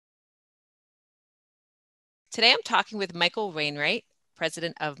Today I'm talking with Michael Wainwright,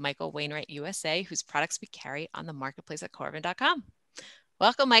 president of Michael Wainwright USA, whose products we carry on the marketplace at Corvin.com.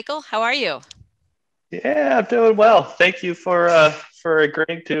 Welcome, Michael. How are you? Yeah, I'm doing well. Thank you for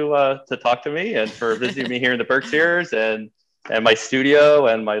agreeing to talk to me and for visiting me here in the Berkshires and my studio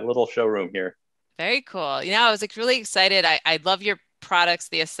and my little showroom here. Very cool. I was like really excited. I love your products.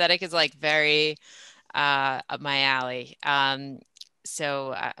 The aesthetic is like very up my alley. I'm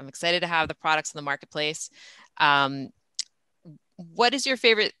excited to have the products in the marketplace. Um, what is your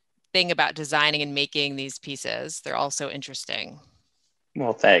favorite thing about designing and making these pieces? They're all so interesting.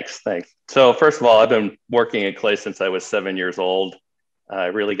 Well, thanks. So first of all, I've been working in clay since I was 7 years old. I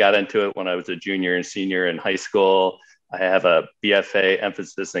really got into it when I was a junior and senior in high school. I have a BFA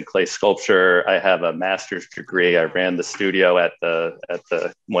emphasis in clay sculpture. I have a master's degree. I ran the studio at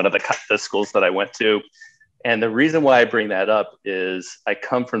the one of the schools that I went to. And the reason why I bring that up is I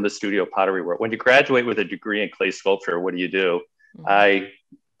come from the studio pottery world. When you graduate with a degree in clay sculpture, what do? Mhm. I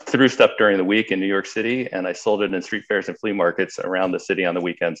threw stuff during the week in New York City and I sold it in street fairs and flea markets around the city on the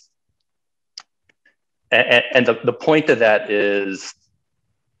weekends. And the point of that is,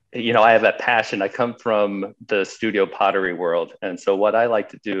 I have that passion. I come from the studio pottery world. And so what I like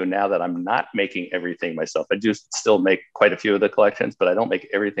to do now that I'm not making everything myself, I do still make quite a few of the collections, but I don't make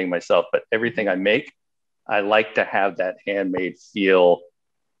everything myself. But everything I make, I like to have that handmade feel,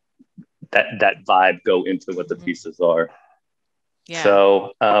 that vibe go into what the Mhm. pieces are. Yeah,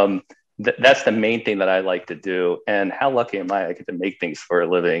 So that's the main thing that I like to do. And how lucky am I? I get to make things for a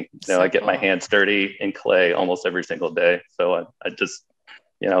living. I so get my cool. hands dirty in clay almost every single day. So I just,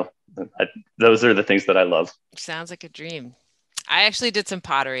 you know, I, those are the things that I love. Sounds like a dream. I actually did some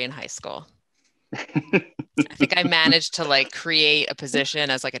pottery in high school. I think I managed to like create a position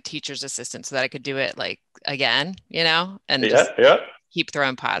as like a teacher's assistant so that I could do it like again, and just Yeah. keep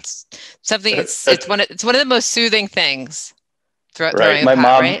throwing pots. Something it's That's one of the most soothing things. right. Throwing a My pot,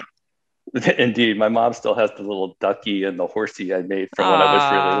 mom, right? indeed, my mom still has the little ducky and the horsey I made from when I was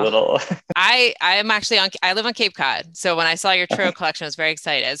really Uh little. I live on Cape Cod. So when I saw your Truro collection, I was very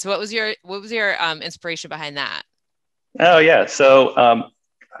excited. So what was your inspiration behind that? Oh yeah. So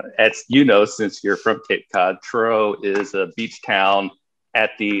as you know, since you're from Cape Cod, Truro is a beach town.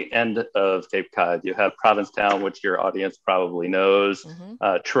 At the end of Cape Cod, you have Provincetown, which your audience probably knows.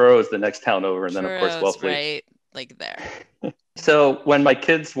 Hmm. Truro is the next town over, and then of course Truro's Wellfleet. right like there. So when my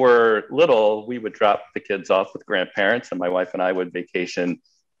kids were little, we would drop the kids off with grandparents, and my wife and I would vacation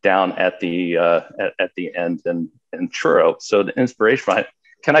down at the end in Truro. So the inspiration behind it.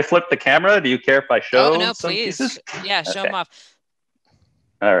 Can I flip the camera? Do you care if I Oh show no, some please. pieces? Yeah, show Okay. them off.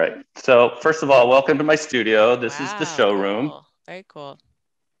 All right. So first of all, welcome to my studio. This is the Wow, showroom, cool. Very cool.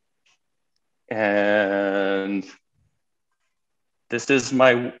 and this is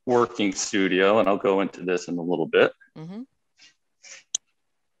my working studio, and I'll go into this in a little bit. Hmm.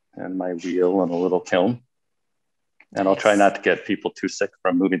 And my wheel and a little kiln. And I'll try Nice. not to get people too sick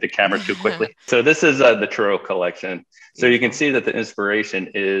from moving the camera too quickly. So this is the Truro collection. So you can Beautiful. see that the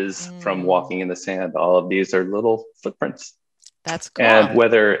inspiration is from Mm, walking in the sand. All of these are little footprints. that's And cool.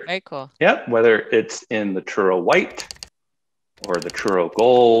 Very cool. whether it's in the Truro white or the Truro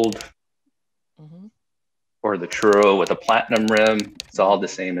gold Hmm. or the Truro with a platinum rim, it's all the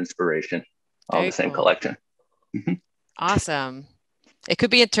Hmm. same inspiration, all the Very same cool. collection. Awesome. It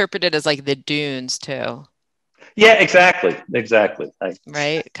could be interpreted as like the dunes too, Yeah, exactly.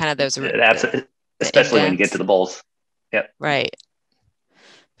 right? Kind of those It the, absolutely, the especially when you get to indents. the bowls. Yep. Right.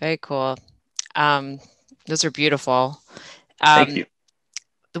 Very cool. Um, those are beautiful. Thank Um, you.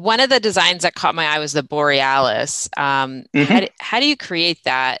 one of the designs that caught my eye was the Borealis. Mm-hmm. How do you create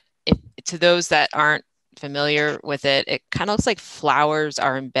that? To those that aren't familiar with it, it kind of looks like flowers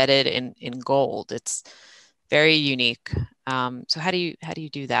are embedded in gold. It's very unique. So how do you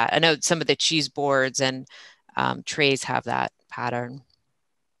do that? I know some of the cheese boards and trays have that pattern.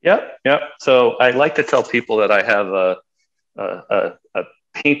 Yep. So I like to tell people that I have a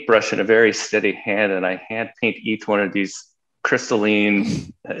paintbrush and a very steady hand, and I hand paint each one of these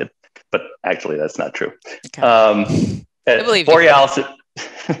crystalline, but actually that's not true. Okay, Um, I believe you. Borealis,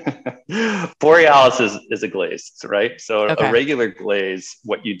 Borealis is a glaze, right? So a Okay. regular glaze,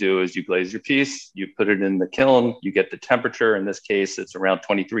 what you do is you glaze your piece, you put it in the kiln, you get the temperature. In this case, it's around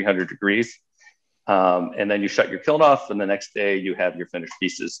 2,300 degrees. And then you shut your kiln off, and the next day you have your finished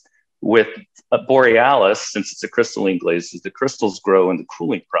pieces. With a Borealis, since it's a crystalline glaze, the crystals grow in the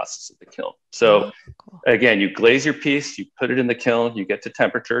cooling process of the kiln. Oh, So cool. again, you glaze your piece, you put it in the kiln, you get to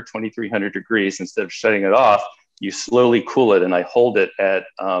temperature 2,300 degrees. Instead of shutting it off, you slowly cool it, and I hold it at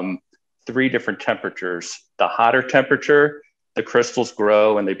three different temperatures. The hotter temperature, the crystals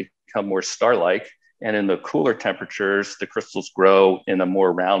grow and they become more star-like. And in the cooler temperatures, the crystals grow in a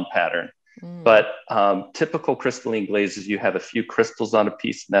more round pattern. Mm. But typical crystalline glazes, you have a few crystals on a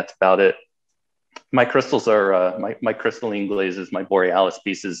piece, and that's about it. My crystals are, my crystalline glazes, my Borealis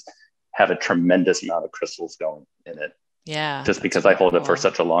pieces have a tremendous amount of crystals going in it. Yeah. Just because I hold it for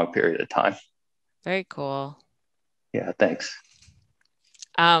such a long period of time. Very cool. Yeah, thanks.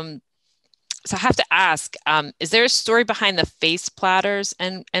 So I have to ask, is there a story behind the face platters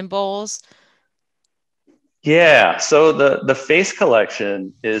and bowls? Yeah, so the face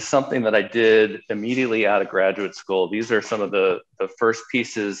collection is something that I did immediately out of graduate school. These are some of the first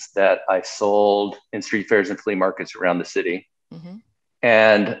pieces that I sold in street fairs and flea markets around the city. Mm-hmm.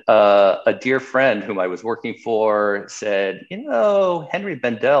 And a dear friend whom I was working for said, Henry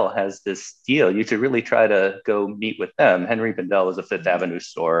Bendel has this deal. You should really try to go meet with them. Henry Bendel was a Fifth Avenue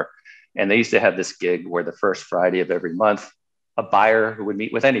store, and they used to have this gig where the first Friday of every month, a buyer who would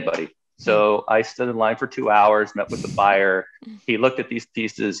meet with anybody. So I stood in line for 2 hours, met with the buyer. He looked at these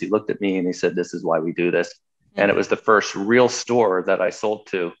pieces, he looked at me, and he said, "This is why we do this." And it was the first real store that I sold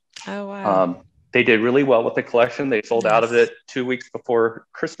to. Oh, wow. They did really well with the collection. They sold out of it 2 weeks before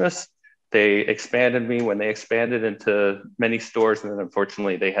Christmas. They expanded me when they expanded into many stores. And then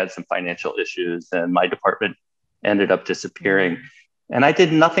unfortunately, they had some financial issues and my department ended up disappearing. And I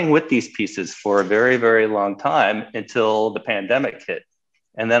did nothing with these pieces for a very, very long time until the pandemic hit.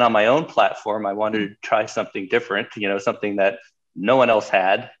 And then on my own platform, I wanted to try something different, something that no one else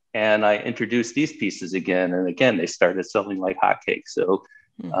had. And I introduced these pieces again. And again, they started selling like hotcakes. So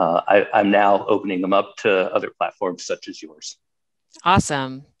I'm now opening them up to other platforms such as yours.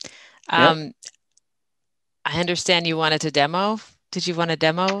 Awesome. I understand you wanted to demo. Did you want to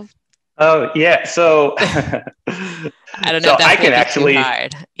demo? Oh, yeah. So I don't know if that's maybe too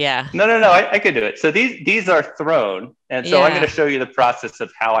hard. Yeah. No, I could do it. So these are thrown. And so I'm going to show you the process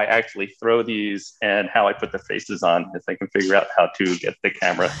of how I actually throw these and how I put the faces on, if I can figure out how to get the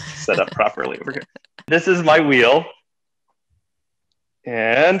camera set up properly over here. This is my wheel.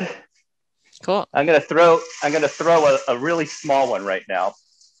 And cool. I'm going to throw a really small one right now,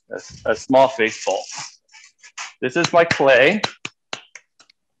 a small face bowl. This is my clay.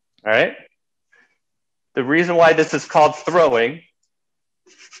 All right. The reason why this is called throwing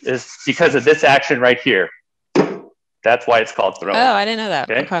is because of this action right here. That's why it's called throwing. Oh, I didn't know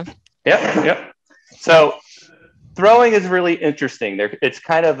that. Okay. Yep. So throwing is really interesting. It's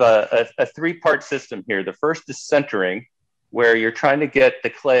kind of a three-part system here. The first is centering, where you're trying to get the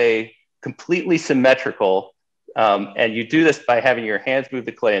clay completely symmetrical. And you do this by having your hands move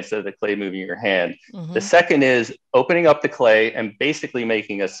the clay instead of the clay moving your hand. Mm-hmm. The second is opening up the clay and basically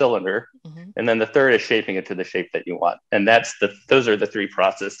making a cylinder. Mm-hmm. And then the third is shaping it to the shape that you want. And those are the three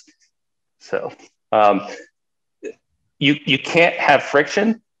processes. So you can't have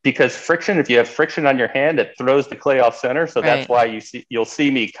friction, because if you have friction on your hand, it throws the clay off center. So that's why you'll see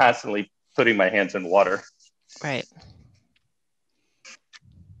me constantly putting my hands in water. Right.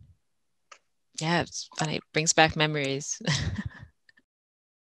 Yeah, it's funny. It brings back memories.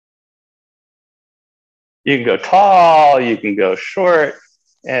 You can go tall, you can go short.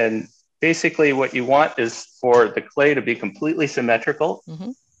 And basically what you want is for the clay to be completely symmetrical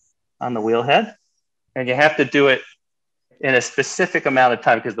on the wheel head. And you have to do it in a specific amount of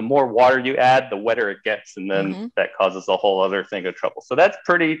time, because the more water you add, the wetter it gets. And then that causes a whole other thing of trouble. So that's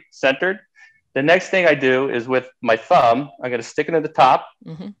pretty centered. The next thing I do is with my thumb, I'm going to stick it at the top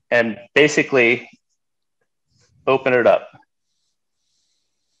and basically open it up.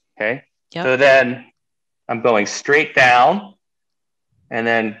 Okay. Yep. So then I'm going straight down and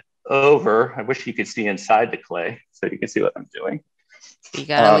then over. I wish you could see inside the clay so you can see what I'm doing. You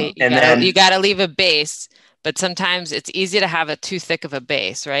gotta leave a base, but sometimes it's easy to have it too thick of a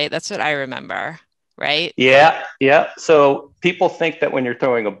base, right? That's what I remember. Right? Yeah. So people think that when you're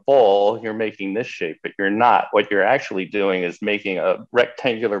throwing a bowl, you're making this shape, but you're not. What you're actually doing is making a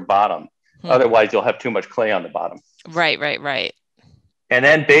rectangular bottom. Otherwise, you'll have too much clay on the bottom. Right. And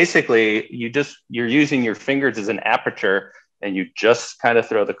then basically, you're using your fingers as an aperture, and you just kind of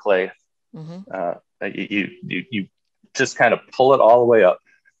throw the clay. You just kind of pull it all the way up.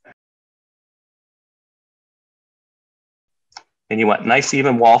 And you want nice,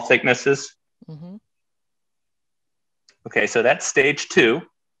 even wall thicknesses. Okay, so that's stage 2.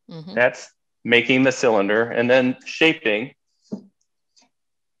 That's making the cylinder. And then shaping.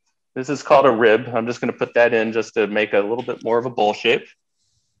 This is called a rib. I'm just going to put that in just to make a little bit more of a bowl shape.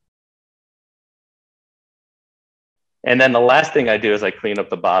 And then the last thing I do is I clean up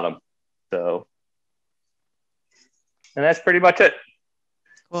the bottom. And that's pretty much it.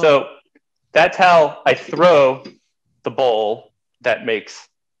 Cool. So that's how I throw the bowl that makes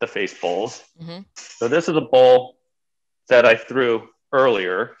the face bowls. Mm-hmm. So this is a bowl that I threw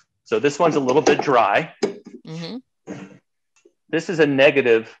earlier. So this one's a little bit dry. Mm-hmm. This is a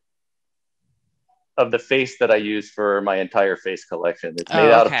negative of the face that I use for my entire face collection. It's made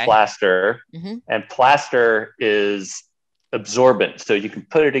Oh, out of okay. plaster, Mm-hmm. and plaster is absorbent. So you can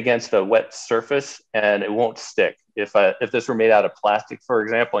put it against a wet surface and it won't stick. If this were made out of plastic, for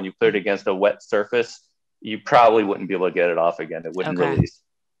example, and you put it against a wet surface, you probably wouldn't be able to get it off again. It wouldn't Okay. release.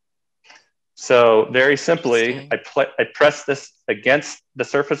 So very simply, Interesting. I press this against the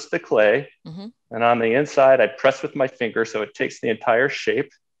surface of the clay, Mm-hmm. and on the inside, I press with my finger so it takes the entire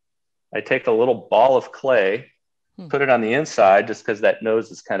shape. I take a little ball of clay, Hmm. put it on the inside, just because that nose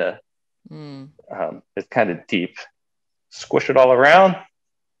is kind of it's kind of deep. Squish it all around,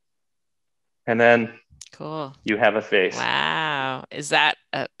 and then Cool. you have a face. Wow. Is that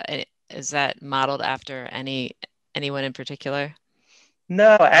modeled after anyone in particular?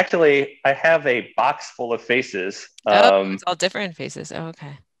 No, actually, I have a box full of faces. Oh, it's all different faces. Oh,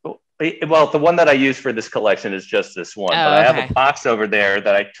 okay. Well, the one that I use for this collection is just this one, but Oh, I have a okay. box over there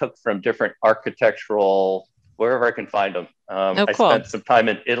that I took from different architectural, wherever I can find them. Oh, I cool. spent some time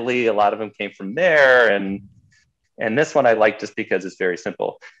in Italy. A lot of them came from there, and this one I like just because it's very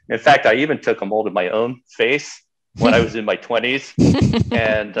simple. In fact, I even took a mold of my own face when I was in my 20s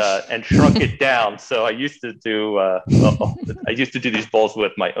and shrunk it down. So I used to do these bowls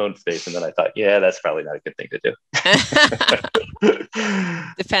with my own face, and then I thought, yeah, that's probably not a good thing to do.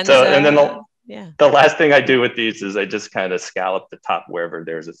 Depends. So and then Yeah. the last thing I do with these is I just kind of scallop the top wherever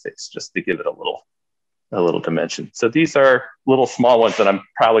there's a face, just to give it a little dimension. So these are little small ones that I'm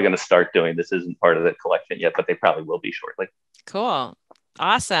probably going to start doing. This isn't part of the collection yet, but they probably will be shortly. Cool.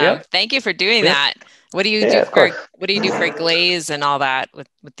 Awesome. Yep. Thank you for doing Yep. that. What do you Yeah, do of course. for glaze and all that with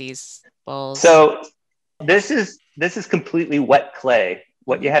these bowls? So this is completely wet clay.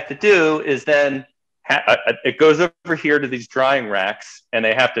 What you have to do is then it goes over here to these drying racks, and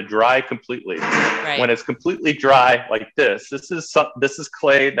they have to dry completely. Right. When it's completely dry like this is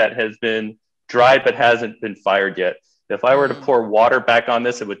clay that has been dried but hasn't been fired yet. If I were to pour water back on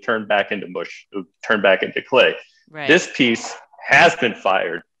this, it would turn back into mush. It would turn back into clay. Right. This piece has been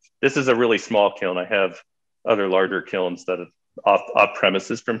fired. This is a really small kiln. I have other larger kilns that are off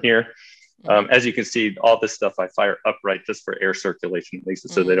premises from here. As you can see, all this stuff I fire upright just for air circulation, makes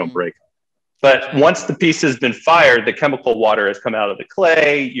it so they don't break. But once the piece has been fired, the chemical water has come out of the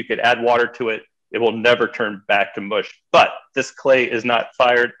clay. You could add water to it. It will never turn back to mush. But this clay is not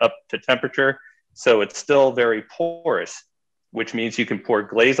fired up to temperature, so it's still very porous, which means you can pour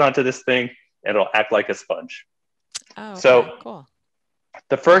glaze onto this thing and it'll act like a sponge. Oh, okay. So cool.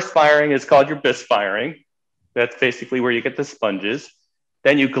 The first firing is called your bisque firing. That's basically where you get the sponges.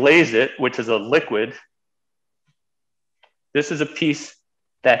 Then you glaze it, which is a liquid. This is a piece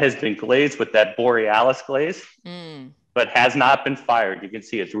that has been glazed with that borealis glaze, but has not been fired. You can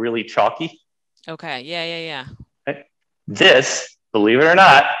see it's really chalky. Okay. Yeah. Okay. This, believe it or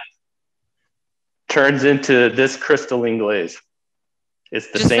not, turns into this crystalline glaze. It's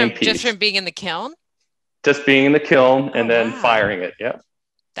the same piece. Just from being in the kiln? Just being in the kiln and then firing it. Yep.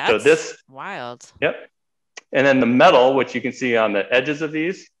 That's wild. Yep. And then the metal, which you can see on the edges of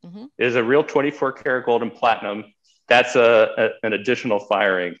these, is a real 24 karat gold and platinum. That's an additional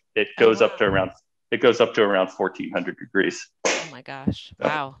firing. It goes up to around 1400 degrees. Oh my gosh.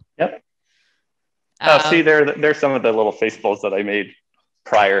 Wow. Yep. See, there's some of the little face bowls that I made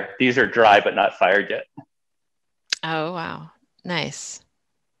prior. These are dry but not fired yet. Oh wow. Nice.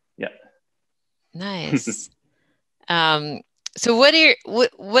 Yeah. Nice. So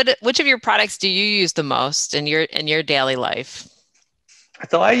which of your products do you use the most in your daily life?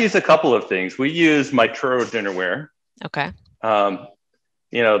 So I use a couple of things. We use my Truro dinnerware. Okay.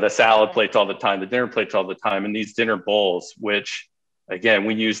 The salad plates all the time, the dinner plates all the time, and these dinner bowls, which again,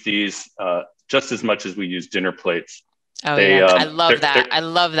 we use these just as much as we use dinner plates. Oh yeah, I love that. I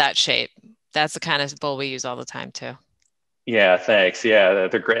love that shape. That's the kind of bowl we use all the time too. Yeah, thanks. Yeah,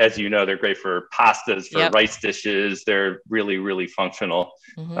 they're great. As you know, they're great for pastas, for rice dishes. They're really, really functional.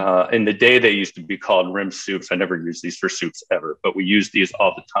 In the day, they used to be called rim soups. I never use these for soups ever, but we use these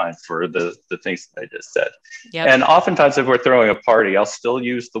all the time for the things that I just said. Yep. And oftentimes, if we're throwing a party, I'll still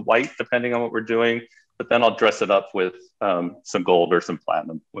use the white, depending on what we're doing, but then I'll dress it up with some gold or some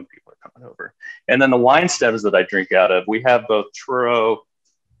platinum when people are coming over. And then the wine stems that I drink out of, we have both Truro.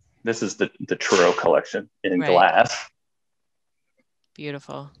 This is the Truro collection in glass.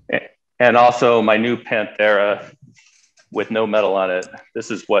 Beautiful. And also my new Panthera with no metal on it. This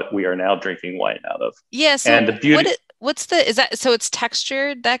is what we are now drinking wine out of. Yeah. So and the beauty, is that? So it's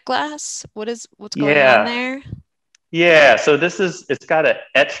textured, that glass? What's going on there? Yeah, so it's got an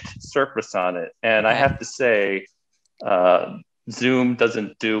etched surface on it. And I Okay. have to say, uh, Zoom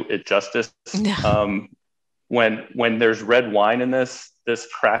doesn't do it justice. No, When there's red wine in this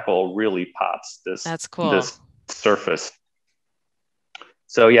crackle really pops that's cool. this surface.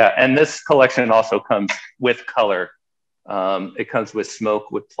 So yeah, and this collection also comes with color. It comes with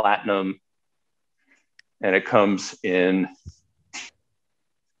smoke with platinum, and it comes in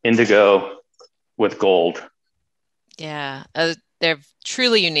indigo with gold. Yeah, they're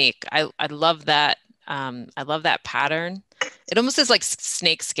truly unique. I love that. I love that pattern. It almost is like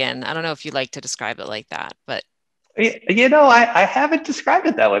snake skin. I don't know if you like to describe it like that, but I haven't described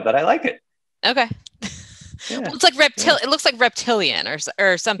it that way, but I like it. okay. Yeah, Well, it's like yeah, It looks like reptilian or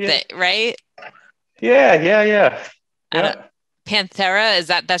yeah, something, right? yeah. I don't. Yeah. Panthera,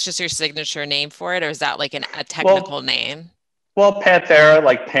 that's just your signature name for it, or is that like a technical Well, name? well, Panthera,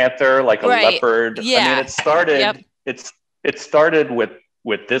 like panther, like a Right. leopard. I mean, Yeah. Yep. it started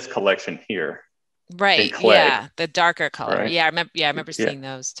with this collection here in Right. clay, Yeah. The darker color. right? Yeah, I remember. Yeah, I remember Yeah, seeing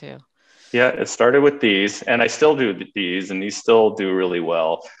those too. yeah. It started with these, and I still do these, and these still do really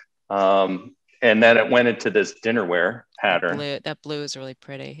well. And then it went into this dinnerware pattern, That blue is really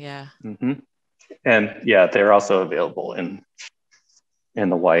pretty. Yeah. hmm and yeah, they're also available in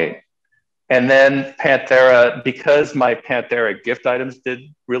the white. And then Panthera, because my Panthera gift items did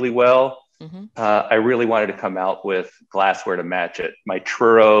really well, Hmm. I really wanted to come out with glassware to match it. My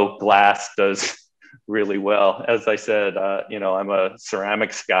Truro glass does really well. As I said, I'm a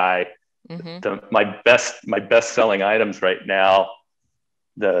ceramics guy. Hmm. My best selling items right now,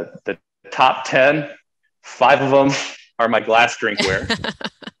 the top 10, five of them are my glass drinkware,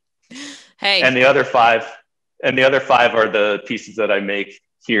 Hey, and the other five are the pieces that I make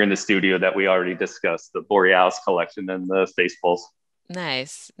here in the studio that we already discussed, the Borealis collection and the face bowls.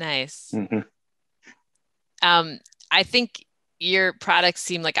 nice, nice. Mm-hmm. Um, I think your products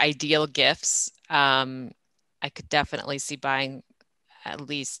seem like ideal gifts. I could definitely see buying at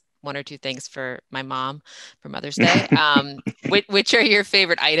least one or two things for my mom for Mother's Day. Which are your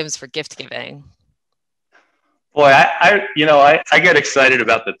favorite items for gift giving? Boy, I get excited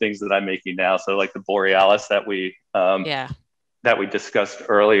about the things that I'm making now. So like the Borealis Yeah, that we discussed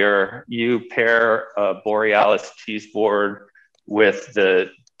earlier, you pair a Borealis cheese board with the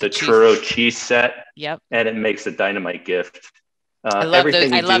the cheese. churro cheese set, Yep. and it makes a dynamite gift. I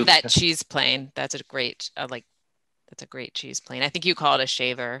Everything we love do, that cheese plane. That's a great cheese plane. I think you call it a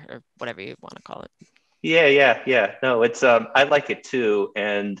shaver or whatever you want to call it. yeah. No, it's I like it too,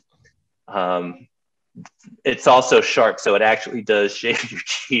 and um, it's also sharp, so it actually does shave your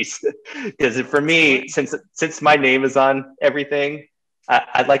cheese. Because for me, Excellent. since my name is on everything,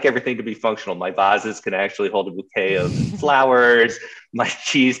 I'd like everything to be functional. My vases can actually hold a bouquet of flowers. My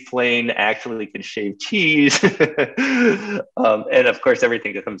cheese plane actually can shave cheese, and of course,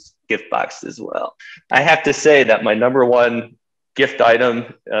 everything that comes gift boxed as well. I have to say that my number one gift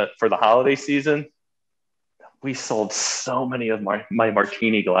item for the holiday season, we sold so many of my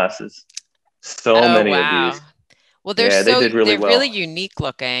martini glasses. So Oh, many of these. wow. Well, Yeah, they did really they're really well. unique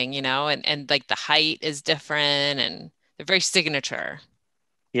looking, and like the height is different and they're very signature.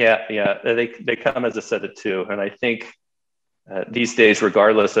 Yeah. They come as a set of two, and I think these days,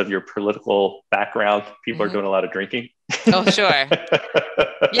 regardless of your political background, people are Hmm. doing a lot of drinking. Oh, sure.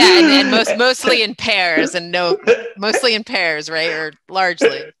 Yeah, and mostly in pairs and no mostly in pairs, right? Or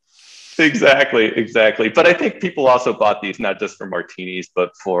largely. Exactly. But I think people also bought these not just for martinis,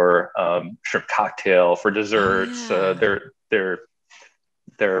 but for shrimp cocktail, for Oh desserts. yeah.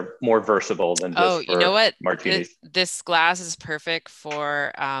 They're more versatile than Oh, just you know for what? martinis. This glass is perfect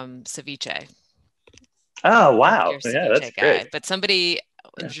for ceviche. Oh If you're wow, a yeah, that's ceviche great. guy. But somebody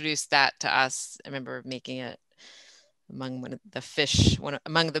Yeah. introduced that to us. I remember making it among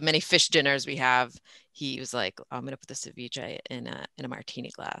among the many fish dinners we have. He was like, "Oh, I'm gonna put the ceviche in a martini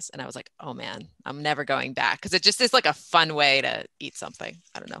glass," and I was like, "Oh man, I'm never going back," because it just is like a fun way to eat something.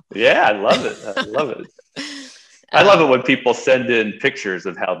 I don't know. Yeah, I love it. I love it. I love it Um, when people send in pictures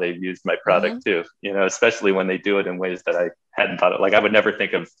of how they've used my product mhm. too. Especially when they do it in ways that I hadn't thought of. Like I would never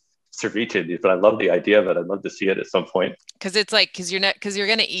think of ceviche, but I love the idea of it. I'd love to see it at some point. Because it's like because you're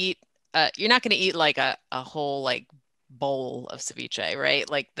gonna eat you're not gonna eat like a whole like bowl of ceviche, right?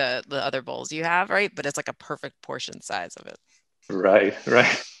 Like the other bowls you have, right? But it's like a perfect portion size of it. Right.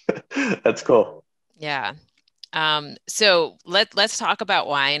 That's cool. Yeah. So let's talk about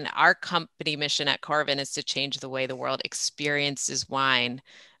wine. Our company mission at Carvin is to change the way the world experiences wine.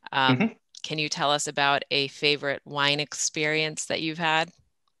 Um, Hmm. can you tell us about a favorite wine experience that you've had?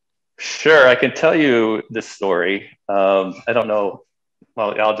 Sure, I can tell you this story. I don't know.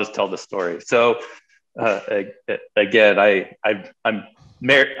 Well, I'll just tell the story. So Again, I'm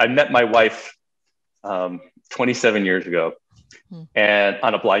married. I met my wife 27 years ago, Hmm. and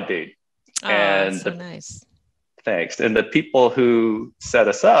on a blind date. Oh, And that's so nice. thanks. And the people who set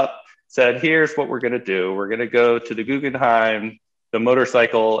us up said, "Here's what we're going to do. We're going to go to the Guggenheim. The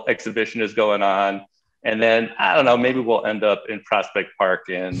motorcycle exhibition is going on." And then, I don't know, maybe we'll end up in Prospect Park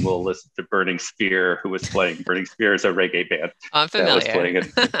and we'll listen to Burning Spear, who was playing. Burning Spear is a reggae band I'm that was familiar.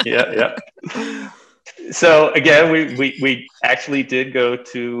 playing it. Yeah, yeah. So again, we actually did go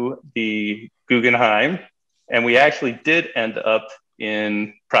to the Guggenheim, and we actually did end up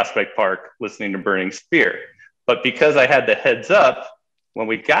in Prospect Park listening to Burning Spear. But because I had the heads up, when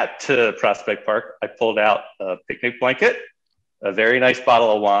we got to Prospect Park, I pulled out a picnic blanket, a very nice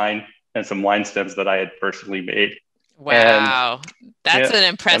bottle of wine, and some wine stems that I had personally made. And Wow. That's yeah, an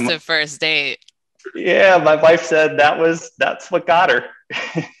and impressive first date. yeah, my wife said that's what got her.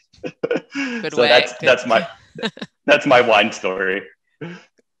 Good So way. Good. that's my wine story.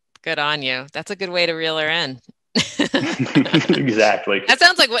 Good on you. That's a good way to reel her in. Exactly.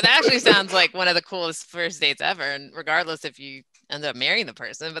 That actually sounds like one of the coolest first dates ever. And regardless if you end up marrying the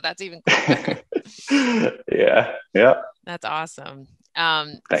person, but that's even cooler. Yeah. Yeah. That's awesome.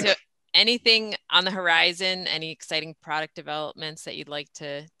 So Thanks. anything on the horizon, any exciting product developments that you'd like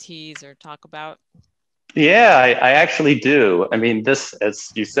to tease or talk about? Yeah, I actually do. I mean, this, as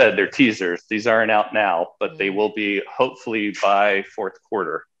you said, they're teasers. These aren't out now, but they will be hopefully by fourth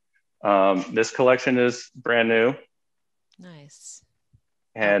quarter. This collection is brand new, Nice.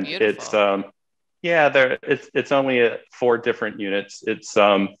 Oh, and it's beautiful. yeah, it's only 4 different units. It's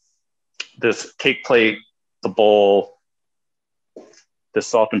this cake plate, the bowl, the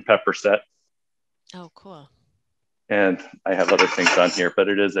salt and pepper set, Oh, cool. and I have other things on here, but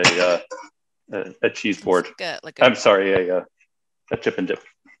it is a cheese It's board. like a I'm sorry, a chip and dip.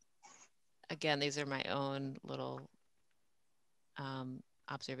 again, these are my own little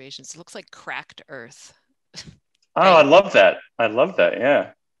observations. It looks like cracked earth, Oh, I right? love that. I love that.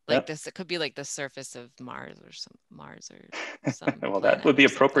 Yeah. Like Yep. this, it could be like the surface of Mars or some Well, that planet would be or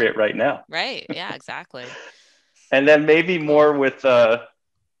something. appropriate right now. Right. Yeah, exactly. And then maybe Cool. more with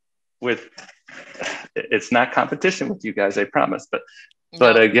it's not competition with you guys, I promise. But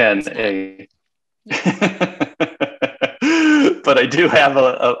No, again, it's not. a but I do have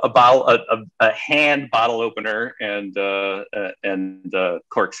a bottle, a hand bottle opener and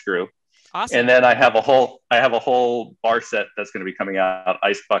corkscrew. And Awesome. then I have a whole bar set that's going to be coming out.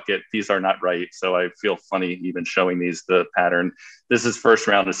 Ice bucket. These are not right, so I feel funny even showing these the pattern. This is first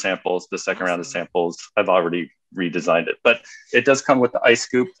round of samples. The second round of Awesome. samples, I've already redesigned it, but it does come with the ice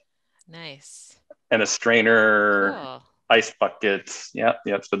scoop Nice. and a strainer, Cool. ice buckets. Yep,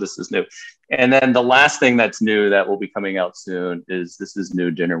 yep. So this is new. And then the last thing that's new that will be coming out soon is this is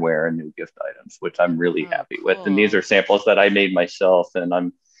new dinnerware and new gift items, which I'm really Oh, happy with. And these cool. are samples that I made myself, and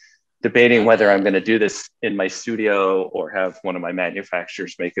I'm debating Love whether I'm it. going to do this in my studio or have one of my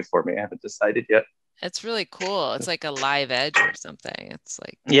manufacturers make it for me. I haven't decided yet. It's really cool. It's like a live edge or something. It's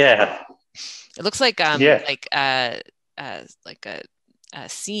like Yeah, it looks like yeah, like a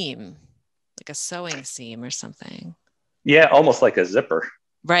seam, like a sewing seam or something. yeah, almost like a zipper.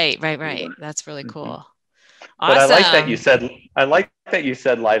 Right. That's really Mhm. cool. But Awesome. I like that you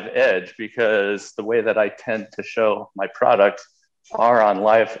said live edge because the way that I tend to show my products are on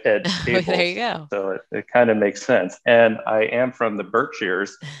live edge Well, there tables. you go. So it kind of makes sense. And I am from the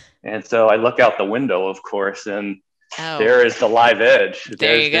Berkshires. And so I look out the window, of course, and Oh, there is the live edge. there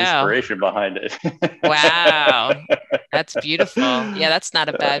There's you the go. inspiration behind it. Wow. That's beautiful. Yeah, that's not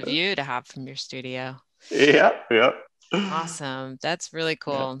a bad view to have from your studio. Yeah, yeah. Awesome. That's really Yeah.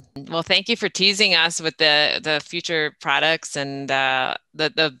 cool. Well, thank you for teasing us with the future products and the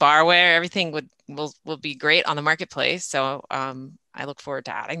barware. Everything will be great on the marketplace. So I look forward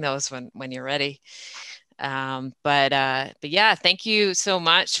to adding those when you're ready. But yeah, thank you so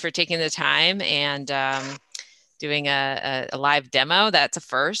much for taking the time and doing a live demo. That's a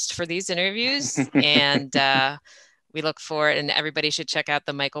first for these interviews. And we look forward, and everybody should check out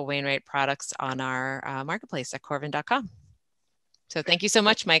the Michael Wainwright products on our marketplace at corvin.com. So thank you so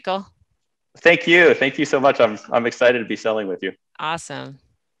much, Michael. Thank you. Thank you so much. I'm excited to be selling with you. Awesome.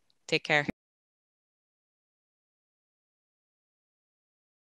 Take care.